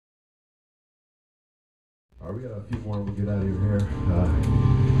We got a few more, we'll get out of here.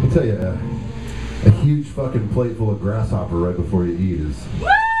 I'll tell you, a huge fucking plate full of grasshopper right before you eat is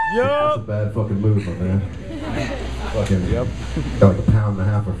that's a bad fucking move, my man. Fucking, got like a pound and a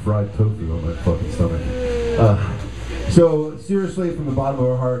half of fried tofu on my fucking stomach. So, seriously, from the bottom of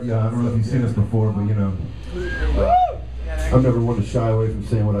our heart, yeah, I don't know if you've seen us before, but you know, I'm never one to shy away from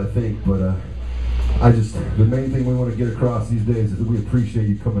saying what I think, but the main thing we want to get across these days is that we appreciate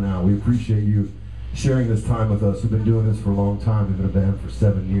you coming out. We appreciate you sharing this time with us. We've been doing this for a long time. We've been a band for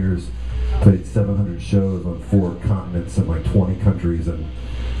 7 years, played 700 shows on 4 continents and like 20 countries, and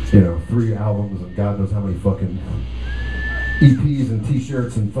you know, 3 albums and God knows how many fucking EPs and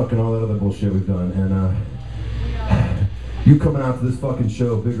t-shirts and fucking all that other bullshit we've done. And you coming out to this fucking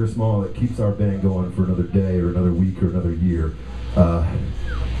show, big or small, it keeps our band going for another day or another week or another year.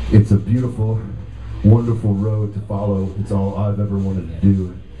 It's a beautiful, wonderful road to follow. It's all I've ever wanted to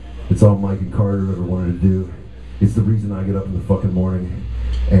do. It's all Mike and Carter ever wanted to do. It's the reason I get up in the fucking morning.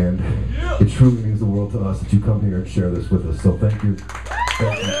 And it truly means the world to us that you come here and share this with us. So thank you.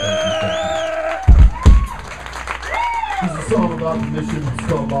 Thank you, thank you, thank you. This is a song about the mission. It's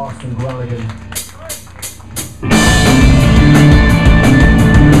called Allston.